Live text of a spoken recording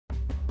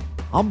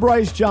I'm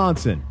Bryce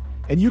Johnson,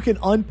 and you can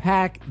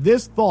unpack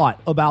this thought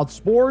about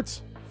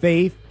sports,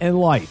 faith, and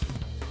life.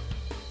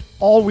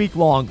 All week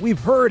long, we've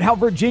heard how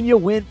Virginia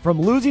went from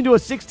losing to a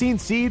 16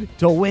 seed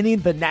to winning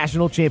the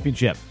national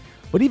championship.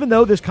 But even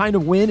though this kind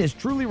of win is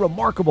truly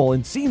remarkable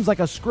and seems like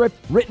a script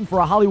written for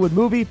a Hollywood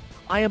movie,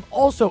 I am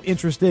also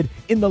interested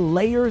in the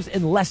layers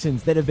and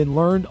lessons that have been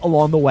learned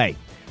along the way.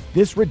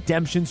 This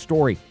redemption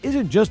story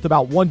isn't just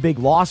about one big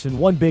loss and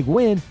one big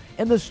win,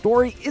 and the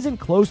story isn't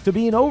close to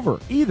being over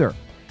either.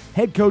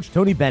 Head coach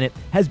Tony Bennett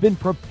has been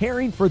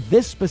preparing for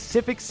this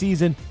specific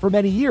season for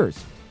many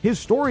years. His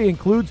story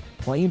includes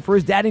playing for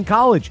his dad in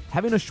college,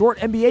 having a short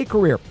NBA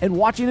career, and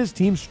watching his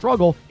team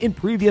struggle in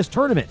previous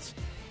tournaments.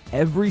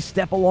 Every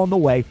step along the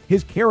way,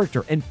 his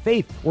character and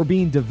faith were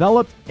being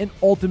developed and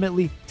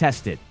ultimately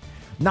tested.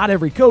 Not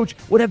every coach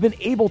would have been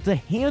able to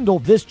handle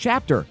this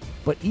chapter,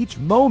 but each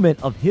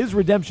moment of his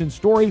redemption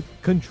story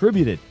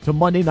contributed to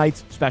Monday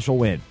night's special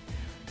win.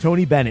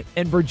 Tony Bennett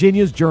and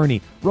Virginia's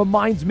journey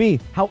reminds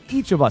me how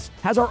each of us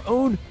has our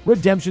own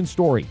redemption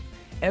story.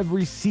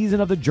 Every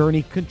season of the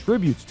journey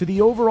contributes to the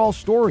overall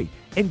story,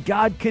 and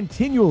God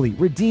continually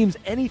redeems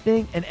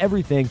anything and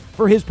everything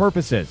for his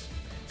purposes.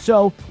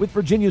 So, with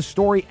Virginia's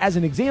story as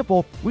an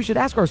example, we should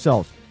ask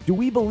ourselves, do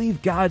we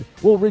believe God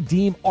will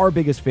redeem our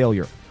biggest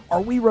failure?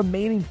 Are we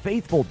remaining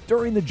faithful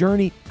during the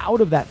journey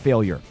out of that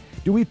failure?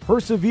 Do we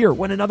persevere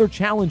when another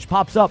challenge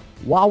pops up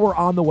while we're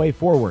on the way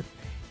forward?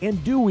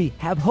 And do we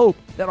have hope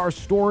that our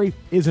story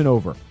isn't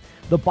over?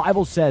 The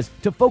Bible says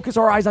to focus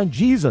our eyes on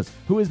Jesus,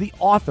 who is the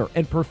author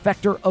and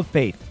perfecter of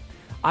faith.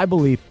 I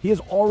believe he has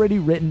already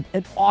written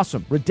an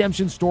awesome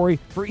redemption story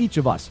for each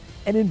of us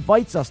and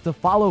invites us to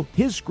follow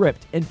his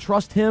script and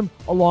trust him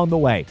along the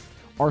way.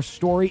 Our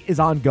story is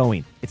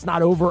ongoing. It's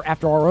not over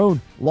after our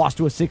own loss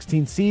to a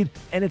 16 seed,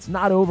 and it's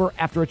not over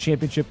after a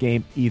championship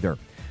game either.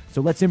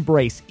 So let's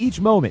embrace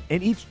each moment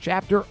and each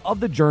chapter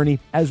of the journey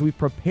as we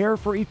prepare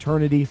for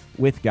eternity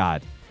with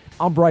God.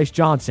 I'm Bryce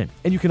Johnson,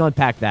 and you can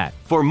unpack that.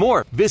 For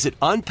more, visit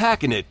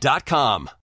unpackingit.com.